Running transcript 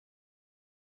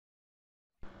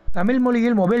தமிழ்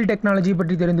மொழியில் mobile technology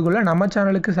பற்றி தெரிந்து கொள்ள நம்ம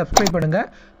சேனலுக்கு சப்ஸ்கிரைப் பண்ணுங்கள்.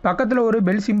 பக்கத்தில் ஒரு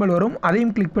பெல் சிம்பல் வரும்,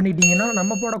 அதையும் கிளிக் பண்ணிட்டீங்கன்னா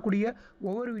நம்ம போடக்கூடிய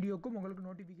ஒவ்வொரு வீடியோக்கும் உங்களுக்கு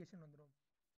நோட்டிஃபிகேஷன் வந்துடும்.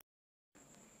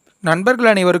 நண்பர்கள்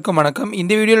அனைவருக்கும் வணக்கம்.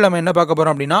 இந்த வீடியோவில் நம்ம என்ன பார்க்க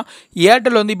போகிறோம் அப்படின்னா,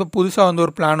 ஏர்டெல் வந்து இப்போ புதுசாக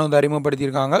ஒரு பிளான்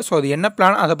அறிமுகப்படுத்தியிருக்காங்க. ஸோ அது என்ன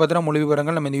பிளான், அதை பற்றின முழு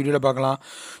விவரங்கள் நம்ம இந்த வீடியோவில் பார்க்கலாம்.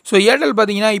 ஸோ ஏர்டெல்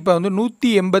பார்த்தீங்கன்னா இப்போ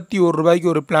 ₹181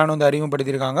 ஒரு பிளான்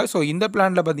அறிமுகப்படுத்தியிருக்காங்க. ஸோ இந்த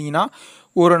பிளானில் பார்த்தீங்கன்னா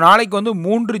ஒரு நாளைக்கு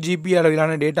 3 GB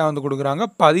அளவிலான டேட்டா கொடுக்குறாங்க,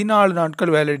 14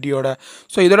 நாட்கள் வேலிடிட்டியோட.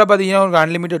 ஸோ இதோட பார்த்தீங்கன்னா உங்களுக்கு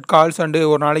அன்லிமிட்டெட் கால்ஸ் அண்டு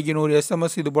ஒரு நாளைக்கு 100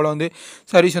 SMS இது போல்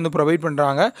சர்வீஸ் ப்ரொவைட்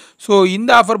பண்ணுறாங்க. ஸோ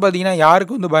இந்த ஆஃபர் பார்த்தீங்கன்னா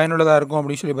யாருக்கு பயனுள்ளதாக இருக்கும்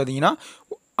அப்படின்னு சொல்லி பார்த்தீங்கன்னா,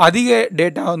 அதிக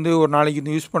டேட்டா ஒரு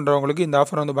நாளைக்கு யூஸ் பண்ணுறவங்களுக்கு இந்த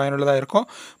ஆஃபர் பயனுள்ளதாக இருக்கும்.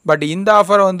 பட் இந்த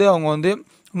ஆஃபரை அவங்க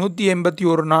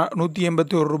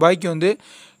 ₹181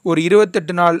 ஒரு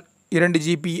 28 நாள் 2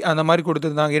 GB அந்த மாதிரி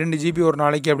கொடுத்துருந்தாங்க. 2 GB ஒரு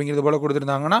நாளைக்கு அப்படிங்கிறது போல்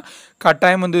கொடுத்துருந்தாங்கன்னா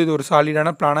கட்டாயம் இது ஒரு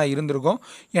சாலிடான பிளானாக இருந்திருக்கும்.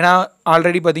 ஏன்னா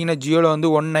ஆல்ரெடி பார்த்தீங்கன்னா ஜியோவில்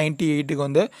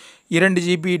 198க்கு 2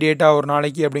 GB டேட்டா ஒரு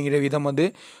நாளைக்கு அப்படிங்கிற விதம்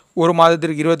ஒரு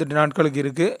மாதத்திற்கு 28 நாட்களுக்கு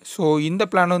இருக்குது. ஸோ இந்த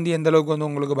பிளான் எந்த அளவுக்கு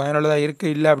உங்களுக்கு பயனுள்ளதாக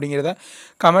இருக்குது இல்லை அப்படிங்கிறத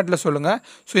கமெண்ட்டில் சொல்லுங்கள்.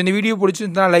 ஸோ இந்த வீடியோ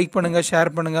பிடிச்சிருந்தா லைக் பண்ணுங்கள்,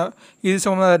 ஷேர் பண்ணுங்கள். இது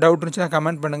சம்மந்தமாக டவுட் இருந்துச்சுன்னா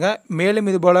கமெண்ட் பண்ணுங்கள். மேலும்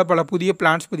இது போல் பல புதிய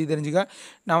பிளான்ஸ் பற்றி தெரிஞ்சுக்க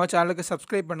நம்ம சேனலுக்கு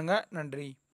சப்ஸ்கிரைப் பண்ணுங்கள். நன்றி.